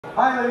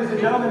Hi, ladies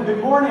and gentlemen,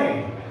 good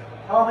morning.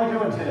 How are we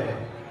doing today?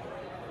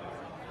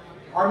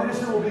 Our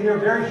minister will be here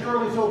very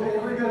shortly, so if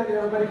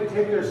everybody could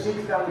take their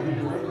seats, that would be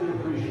greatly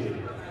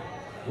appreciated.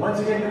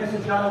 Once again,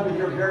 Minister John will be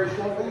here very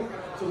shortly,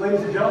 so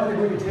ladies and gentlemen,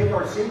 if we could take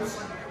our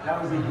seats,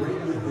 that would be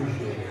greatly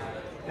appreciated.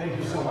 Thank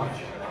you so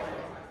much.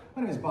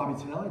 My name is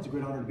Bobby Tonelli. It's a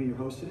great honor to be your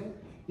host today.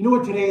 You know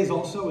what today is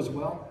also as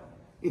well?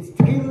 It's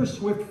Taylor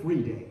Swift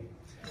Free Day.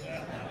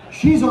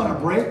 She's on a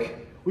break.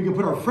 We can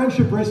put our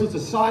friendship bracelets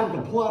aside, we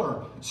can pull out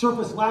our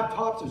Surface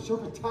laptops or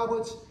Surface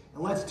tablets,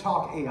 and let's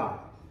talk AI.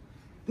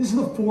 This is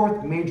the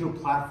fourth major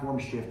platform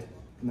shift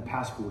in the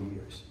past 4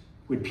 years.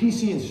 We had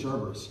PC and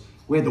servers,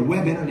 we had the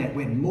web internet,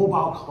 we had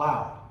mobile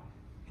cloud,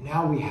 and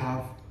now we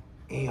have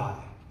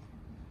AI.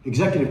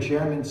 Executive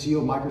Chairman and CEO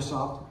of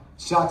Microsoft,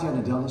 Satya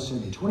Nadella,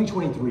 said in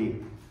 2023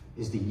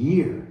 is the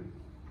year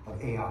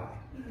of AI.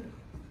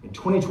 And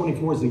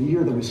 2024 is the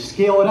year that we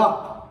scale it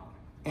up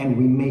and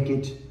we make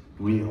it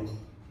real.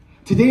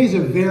 Today is a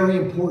very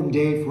important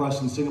day for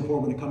us in Singapore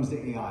when it comes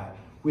to AI.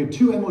 We have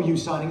two MOU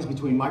signings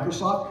between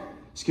Microsoft,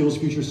 Skills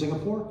Future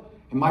Singapore,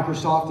 and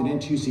Microsoft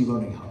and N2C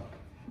Learning Hub,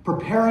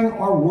 preparing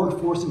our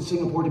workforce in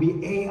Singapore to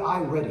be AI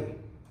ready.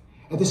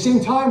 At the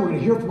same time, we're going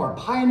to hear from our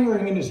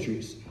pioneering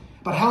industries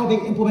about how they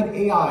implement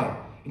AI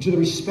into the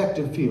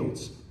respective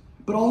fields,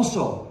 but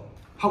also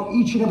how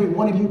each and every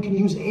one of you can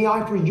use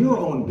AI for your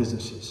own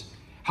businesses,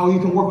 how you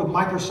can work with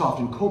Microsoft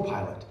and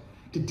Copilot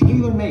to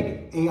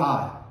tailor-make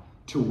AI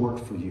to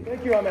work for you.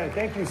 Thank you, Ahmed.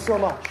 Thank you so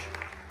much.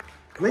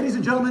 Ladies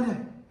and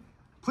gentlemen,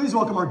 please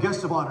welcome our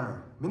guest of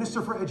honor,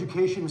 Minister for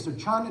Education, Mr.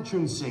 Chan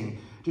Chun Sing,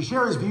 to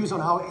share his views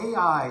on how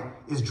AI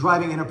is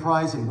driving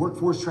enterprise and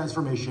workforce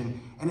transformation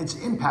and its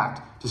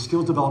impact to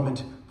skills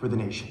development for the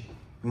nation.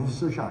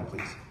 Minister Chan,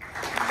 please.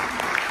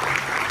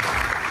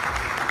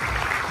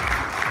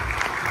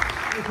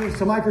 Thank you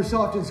to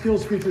Microsoft and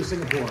Skills Future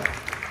Singapore.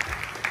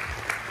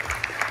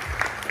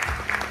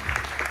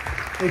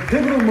 A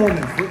pivotal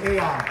moment for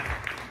AI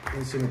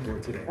in Singapore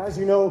today. As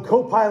you know,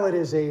 Copilot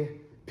is a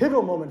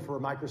pivotal moment for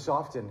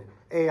Microsoft and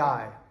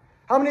AI.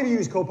 How many of you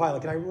use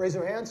Copilot? Can I raise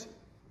your hands?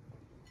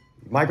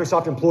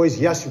 Microsoft employees,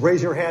 yes,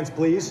 raise your hands,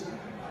 please.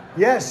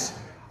 Yes.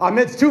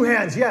 It's two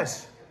hands,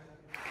 yes.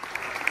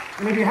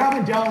 And if you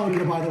haven't downloaded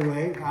it, by the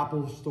way,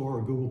 Apple Store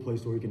or Google Play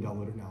Store, you can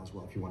download it now as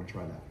well if you want to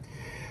try that.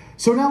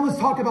 So now let's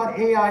talk about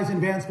AI's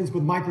advancements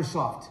with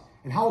Microsoft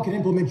and how it can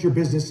implement your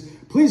business.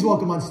 Please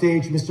welcome on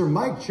stage Mr.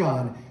 Mike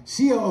Chan,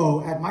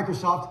 COO at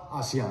Microsoft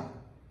ASEAN.